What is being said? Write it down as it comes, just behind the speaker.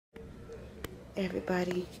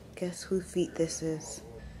Everybody, guess whose feet this is?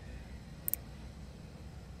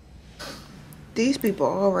 These people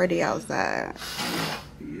are already outside.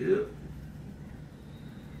 Yep.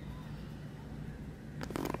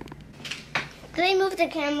 Can I move the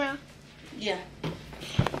camera? Yeah.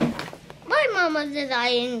 My mama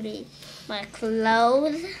designed me my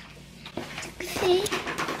clothes. See?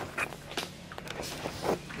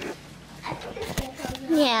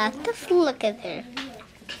 Yeah, just look at her.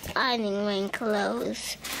 Ironing my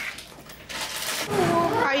clothes.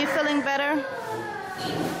 Are you feeling better?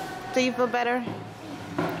 Do you feel better?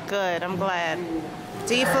 Good, I'm glad.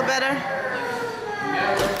 Do you feel better?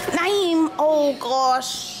 Naeem, oh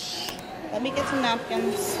gosh. Let me get some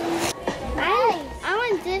napkins. I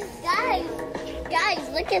want this. Guys,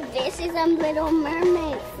 look at this. It's a Little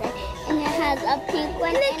Mermaid. And it has a pink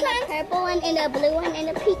one, and a purple one, and a blue one, and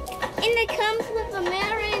a pink. And it comes with a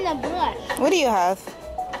mirror and a brush. What do you have?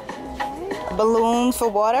 Balloons for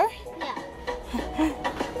water? Yeah.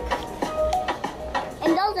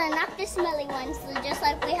 And those are not the smelly ones, they're just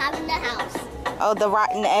like we have in the house. Oh, the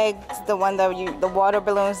rotten eggs, the water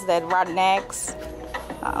balloons, that rotten eggs.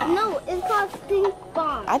 No, it's called stink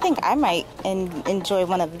bomb. I think I might enjoy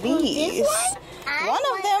one of these. This one?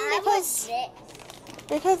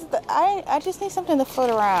 Because I just need something to float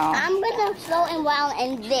around. I'm gonna float and wild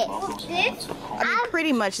and this. I mean,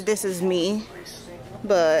 pretty much this is me,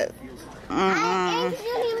 but And you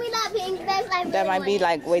give me that pink vest. that might be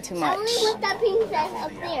like way too much. Only with that pink vest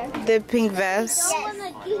up there. The pink vest. Don't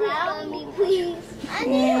wanna give it on me, please. I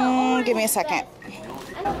need Give me a second.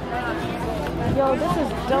 Yo, this is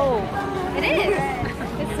dope. It is.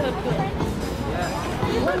 It's so cool.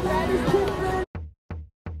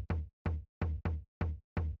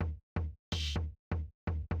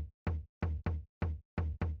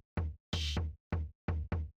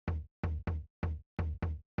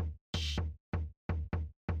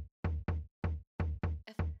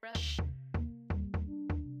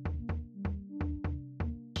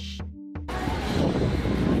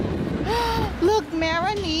 Look,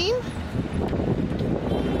 Maranine.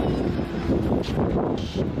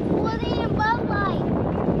 What are your bugs like?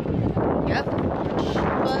 Yep.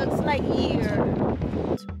 Bugs like here.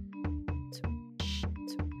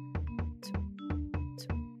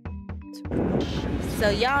 So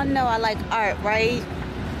y'all know I like art, right?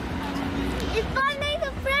 It's Five Nights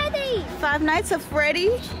at Freddy's. Five Nights at Freddy?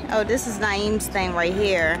 Oh, this is Naeem's thing right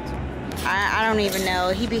here. I don't even know.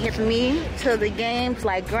 He be hipping me to the games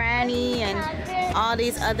like Granny and all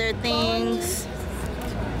these other things.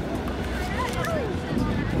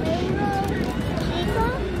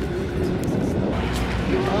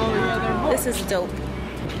 This is dope.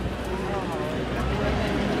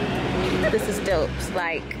 This is dope.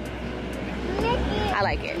 Like, I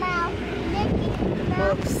like it.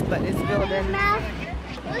 Whoops, but it's building.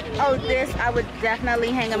 Oh, this I would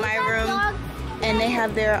definitely hang in my room. And they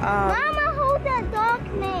have their Mama, hold that dog's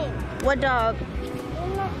name. What dog?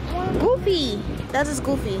 Goofy. That is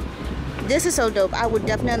Goofy. This is so dope. I would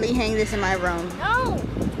definitely hang this in my room. No.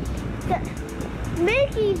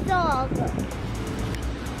 Mickey's dog.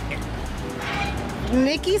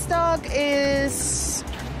 Mickey's dog is...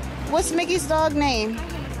 What's Mickey's dog name?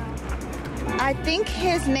 I think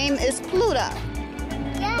his name is Pluto.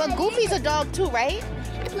 Yeah, But Goofy's a dog too, right?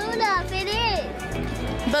 Pluto, it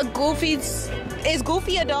is. But Goofy's... Is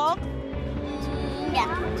Goofy a dog?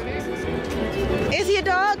 Yeah. Is he a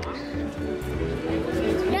dog?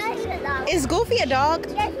 Yeah, he's a dog. Is Goofy a dog?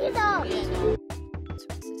 Yes, he's a dog.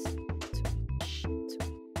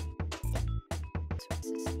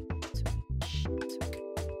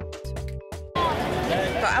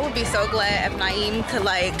 But I would be so glad if Naeem could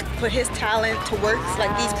like put his talent to work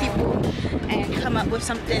like these people and come up with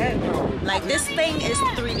something. Like this thing is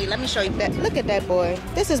 3D. Let me show you that. Look at that boy.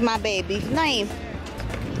 This is my baby. Naeem.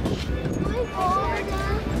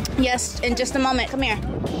 Yes, in just a moment. Come here.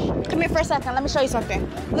 Come here for a second. Let me show you something.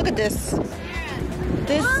 Look at this.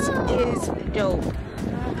 This is dope.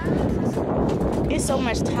 There's so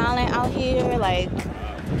much talent out here. Like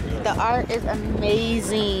the art is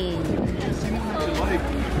amazing.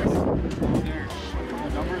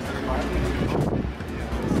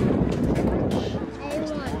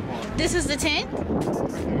 This is the tent.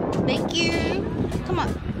 Thank you. Come on.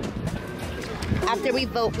 After we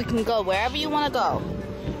vote, we can go wherever you want to go.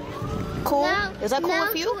 Cool? Is that cool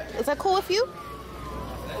with you? Is that cool with you?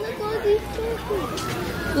 Look at all these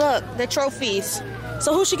trophies. Look, the trophies.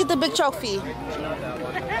 So who should get the big trophy?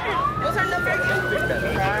 What's our number?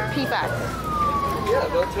 P5. Yeah,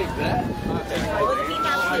 they'll take that.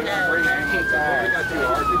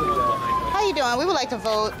 How you doing? We would like to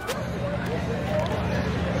vote.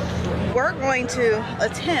 we're going to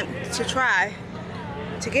attempt to try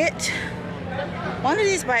to get one of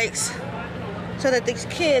these bikes so that these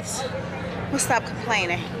kids will stop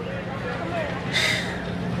complaining.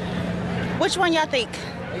 Which one y'all think?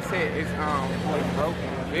 They said it's broken.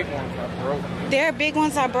 The big ones are broken. Their big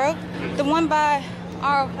ones are broke? The one by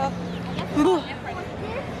our...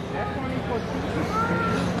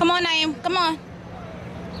 Come on, Naeem. Come on.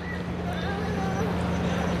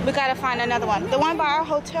 We gotta find another one. The one by our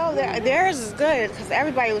hotel, theirs is good because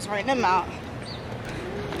everybody was renting them out.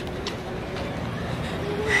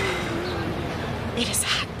 It is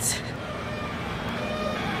hot.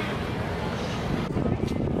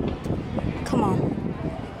 Come on.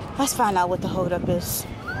 Let's find out what the holdup is.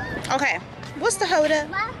 Okay. What's the holdup?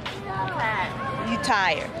 You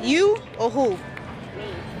tired. You or who?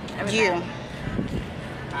 Me. You.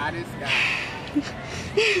 Hottest guy.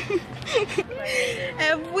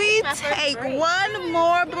 If we take one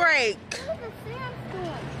more break.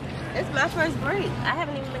 It's my first break. I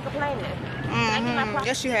haven't even been complaining.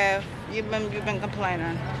 Yes, you have. You've been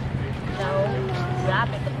complaining. No,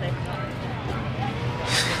 I've been complaining.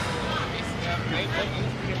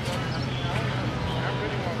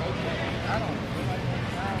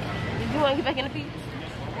 You want to get back in the beach?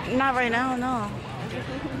 Not right now, no.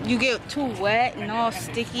 You get too wet and all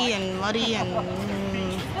sticky and muddy and...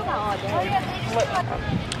 Still got all day.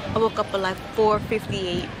 I woke up at like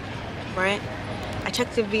 4:58, right? I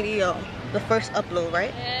checked the video, the first upload,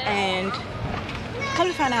 right? And come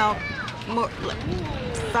to find out, more like,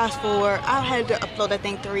 fast forward, I had to upload I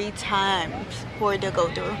think 3 times for it to go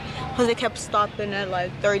through. Because it kept stopping at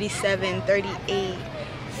like 37, 38,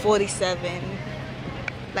 47.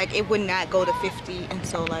 Like it would not go to 50, and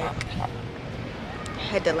so like I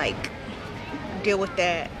had to like deal with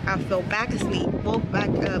that. I fell back asleep, woke back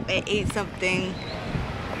up at 8 something,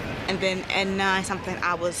 and then at 9 something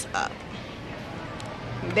I was up.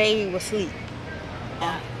 They were asleep.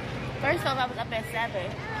 First off, I was up at 7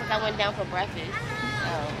 because I went down for breakfast.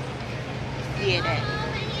 Yeah, that.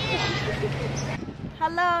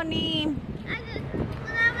 Hello, Neem. When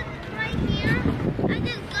I was right here, I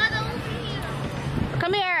just got over here.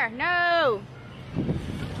 Come here. No.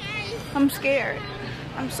 Okay. I'm scared.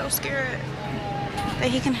 I'm so scared that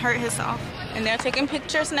he can hurt himself. And they're taking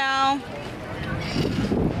pictures now.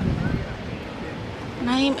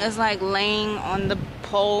 Naeem is like laying on the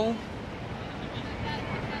pole.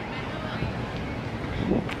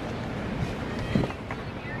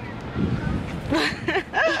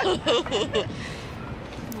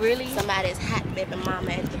 Really? Somebody's hot baby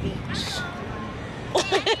mama at the beach.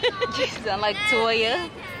 You sound like Toya.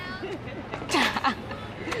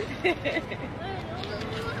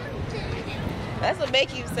 That's what they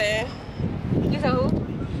keep saying. You said who?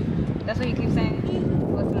 That's what you keep saying?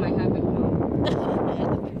 What's my happy mom?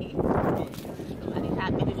 Somebody's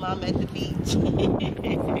hot baby mama at the beach.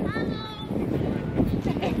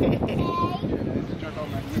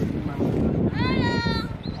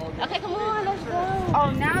 Okay, come on, let's go.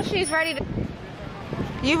 Oh, now she's ready to...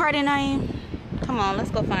 You ready, Naeem? Come on,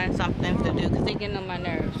 let's go find something to do because they're getting on my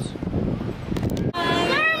nerves.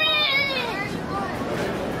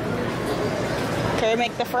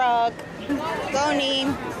 Kermit the Frog. Go,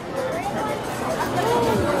 Neem.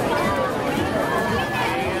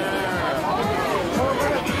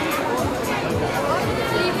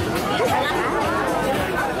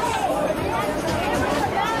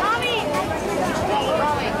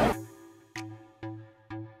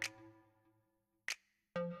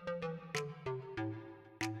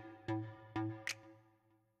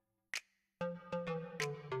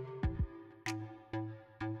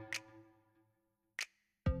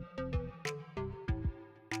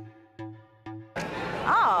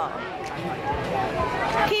 Oh.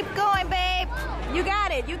 Keep going, babe. You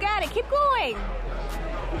got it. You got it. Keep going.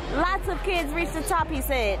 Lots of kids reach the top, he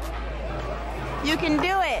said. You can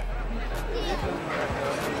do it.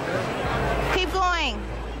 Keep going.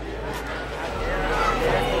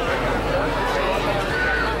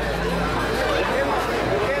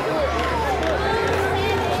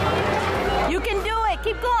 You can do it.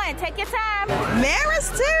 Keep going. Take your time. Mara's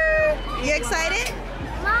too. You excited?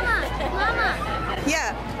 Mama.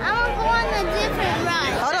 Yeah. I want to go on a different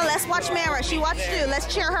ride. Hold on, let's watch Mara. She watched too. Let's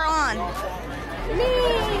cheer her on.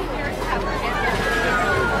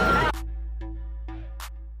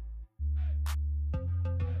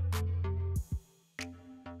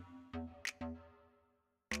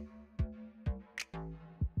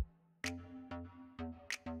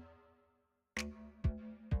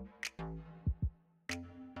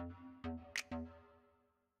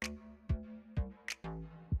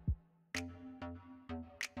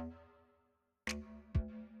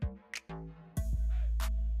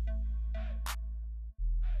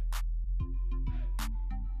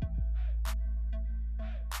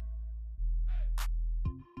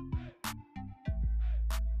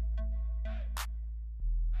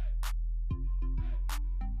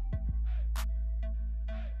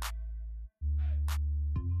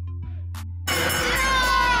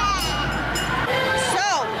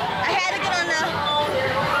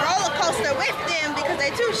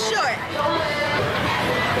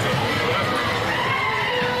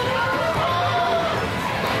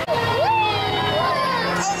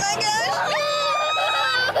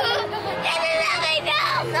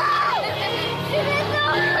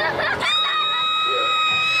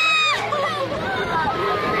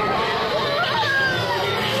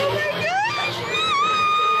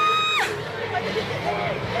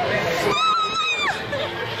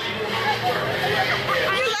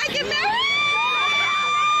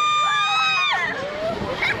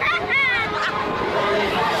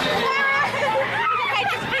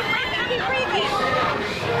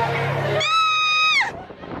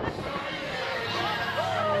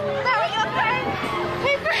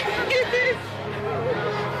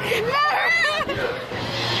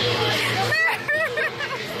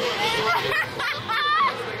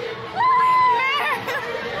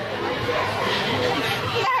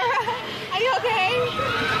 Are you okay?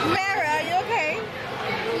 Mara, are you okay?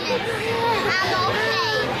 Yes, I'm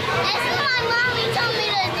okay. That's what my mommy told me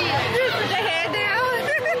to do. Just put your head down.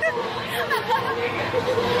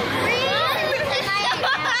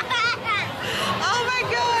 Oh my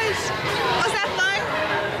gosh. Was that fun?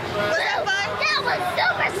 Was that fun? That was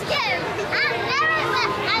super scary. I've never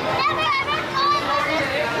ever gone to this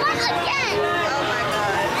one again. Oh my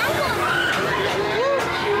god.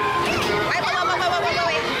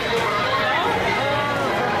 Wait.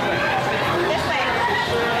 This way.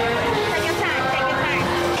 Take your time, take your time.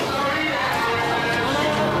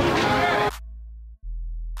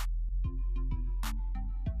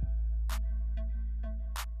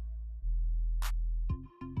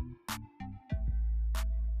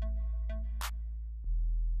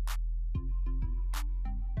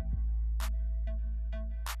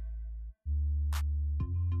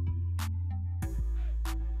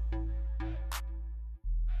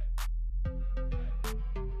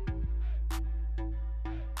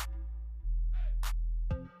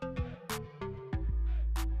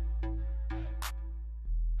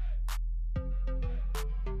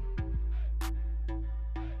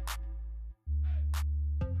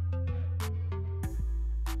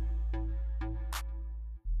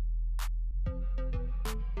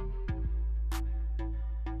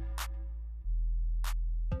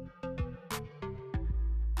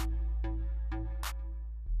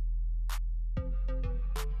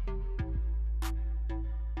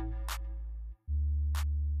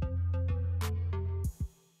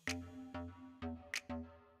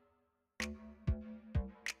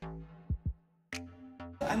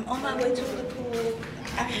 I'm on my way to the pool.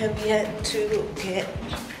 I have yet to get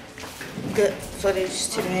good footage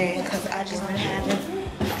today because I just been having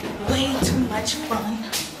way too much fun,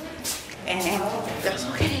 and that's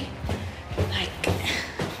okay. Like,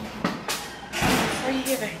 right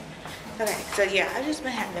here. Okay, so yeah, I've just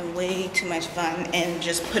been having way too much fun and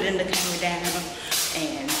just putting the camera down,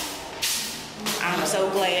 and I'm so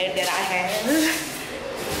glad that I have.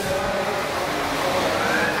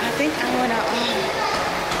 I think I wanna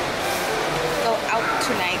go out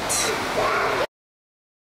tonight.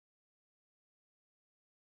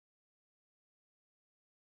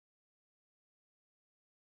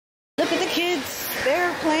 Look at the kids,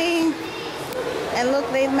 they're playing. And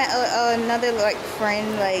look, they met another like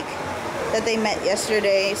friend like that they met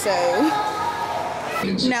yesterday. So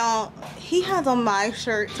now he has on my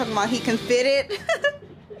shirt talking about he can fit it.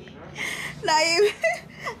 Now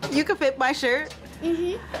you can fit my shirt.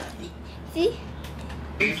 See?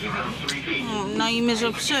 Oh, now you miss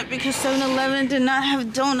upset because 7-Eleven did not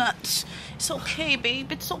have donuts. It's okay,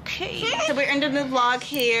 babe. It's okay. So we're ending the vlog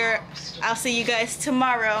here. I'll see you guys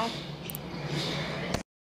tomorrow.